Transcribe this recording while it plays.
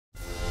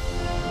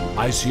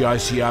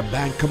ICICI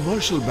Bank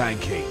Commercial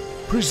Banking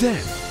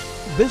present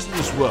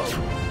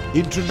Businessworld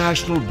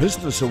International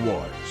Business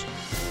Awards.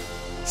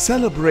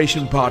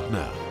 Celebration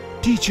Partner,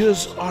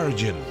 Teachers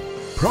Origin.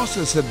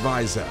 Process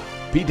Advisor,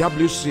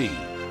 PwC.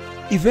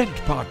 Event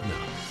Partner,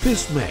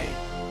 Fismay.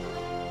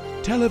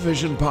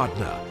 Television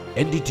Partner,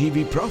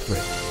 NDTV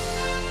Profit.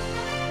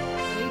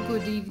 Very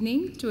good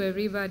evening to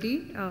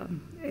everybody,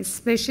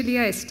 especially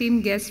our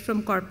esteemed guests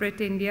from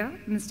corporate India,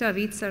 Mr.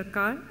 Avid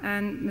Sarkar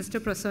and Mr.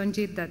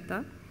 Prasanjit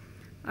Datta.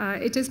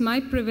 It is my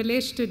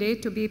privilege today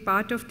to be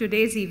part of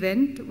today's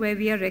event where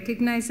we are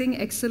recognizing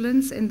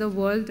excellence in the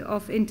world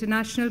of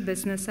international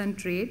business and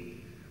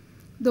trade.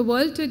 The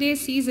world today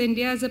sees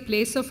India as a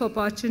place of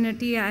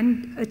opportunity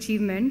and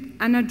achievement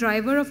and a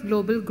driver of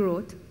global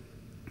growth.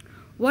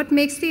 What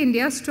makes the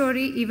India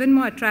story even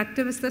more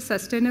attractive is the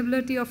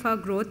sustainability of our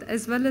growth,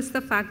 as well as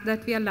the fact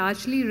that we are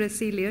largely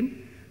resilient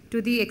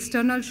to the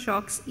external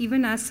shocks,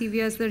 even as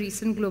severe as the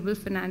recent global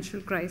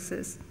financial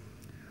crisis.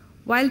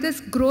 While this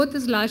growth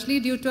is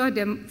largely due to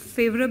our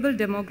favorable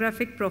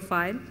demographic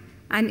profile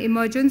and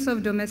emergence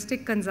of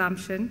domestic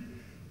consumption,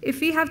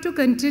 if we have to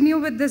continue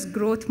with this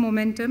growth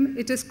momentum,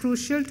 it is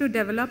crucial to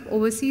develop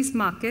overseas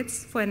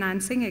markets for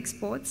enhancing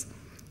exports,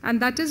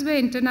 and that is where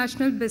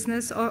international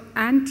business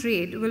and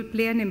trade will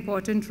play an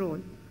important role.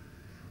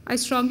 I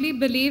strongly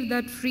believe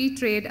that free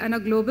trade and a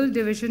global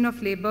division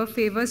of labor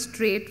favors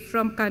trade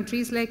from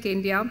countries like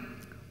India,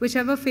 which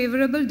have a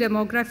favorable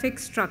demographic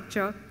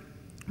structure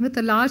with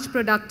a large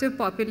productive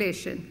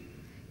population.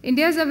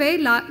 India is a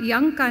very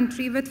young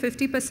country with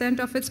 50%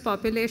 of its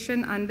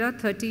population under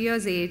 30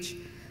 years age,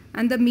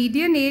 and the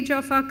median age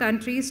of our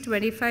country is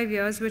 25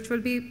 years, which will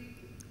be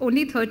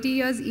only 30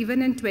 years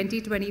even in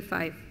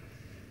 2025.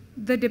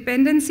 The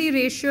dependency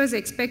ratio is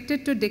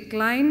expected to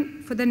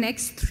decline for the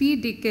next 3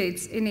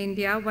 decades in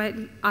India, while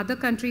other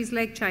countries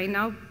like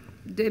China,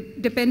 the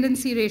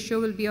dependency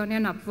ratio will be on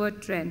an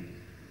upward trend.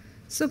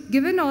 So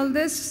given all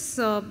this,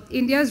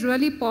 India is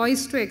really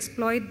poised to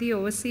exploit the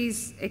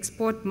overseas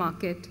export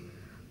market.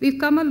 We've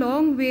come a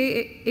long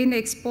way in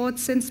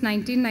exports since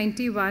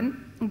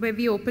 1991, where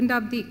we opened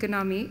up the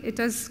economy. It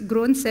has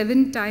grown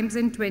 7 times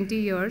in 20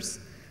 years.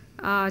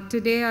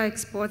 Today, our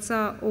exports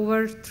are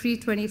over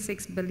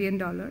 $326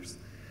 billion.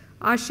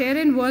 Our share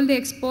in world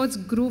exports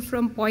grew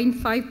from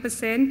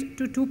 0.5%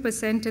 to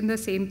 2% in the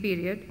same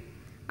period.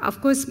 Of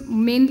course,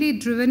 mainly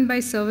driven by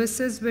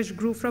services, which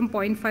grew from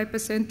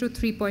 0.5% to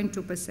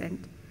 3.2%.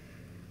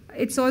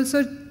 It's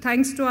also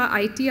thanks to our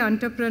IT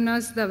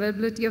entrepreneurs, the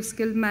availability of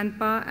skilled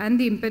manpower, and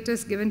the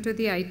impetus given to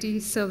the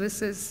IT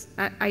services,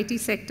 IT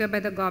sector by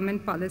the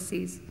government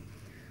policies.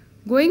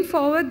 Going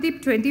forward, the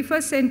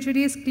 21st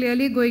century is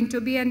clearly going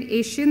to be an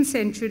Asian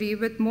century,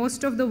 with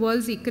most of the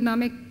world's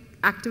economic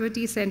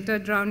activity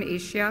centered around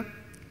Asia.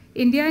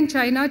 India and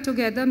China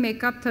together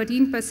make up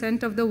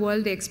 13% of the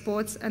world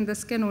exports, and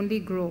this can only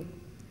grow.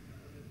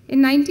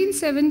 In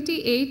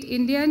 1978,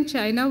 India and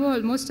China were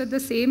almost at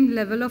the same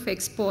level of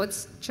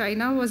exports.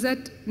 China was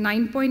at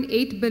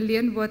 9.8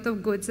 billion worth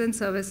of goods and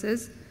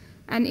services,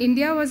 and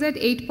India was at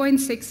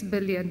 8.6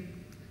 billion.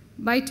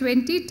 By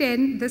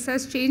 2010, this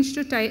has changed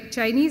to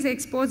Chinese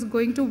exports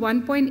going to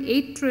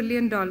 $1.8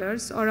 trillion,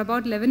 or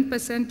about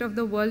 11% of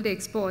the world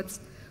exports,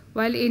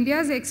 while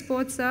India's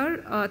exports are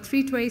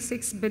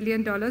 $326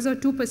 billion, or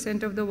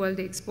 2% of the world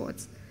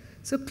exports.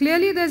 So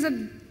clearly there's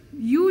a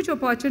huge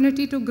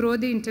opportunity to grow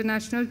the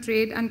international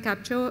trade and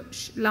capture a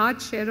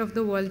large share of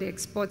the world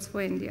exports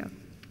for India.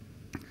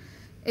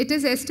 It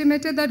is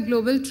estimated that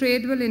global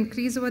trade will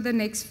increase over the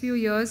next few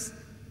years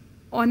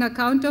on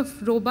account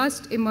of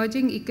robust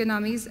emerging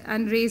economies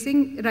and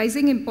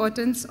rising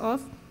importance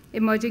of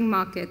emerging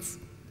markets.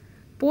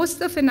 Post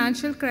the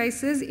financial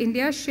crisis,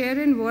 India's share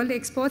in world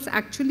exports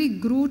actually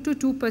grew to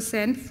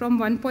 2% from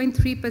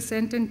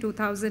 1.3% in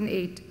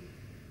 2008.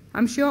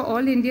 I'm sure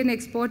all Indian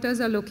exporters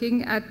are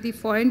looking at the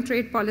foreign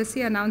trade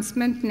policy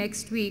announcement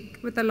next week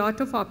with a lot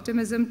of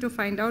optimism to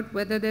find out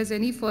whether there's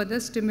any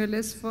further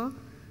stimulus for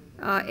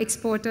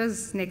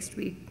exporters next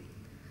week.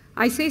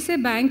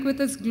 ICICI Bank, with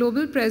its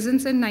global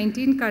presence in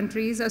 19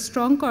 countries, a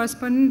strong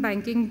correspondent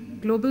banking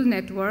global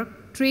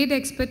network, trade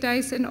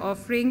expertise in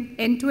offering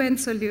end-to-end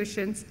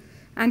solutions,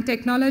 and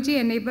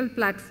technology-enabled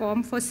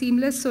platform for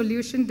seamless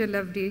solution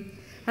delivery,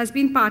 has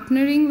been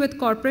partnering with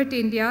corporate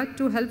India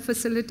to help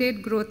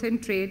facilitate growth in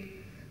trade.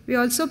 We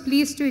are also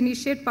pleased to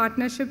initiate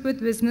partnership with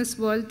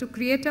Businessworld to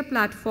create a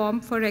platform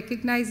for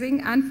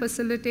recognizing and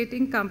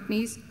facilitating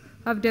companies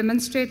who have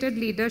demonstrated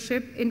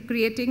leadership in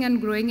creating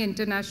and growing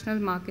international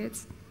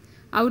markets.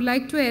 I would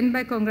like to end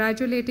by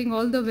congratulating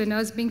all the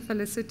winners being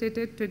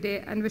felicitated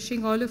today and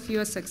wishing all of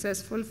you a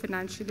successful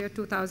financial year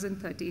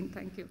 2013.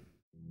 Thank you.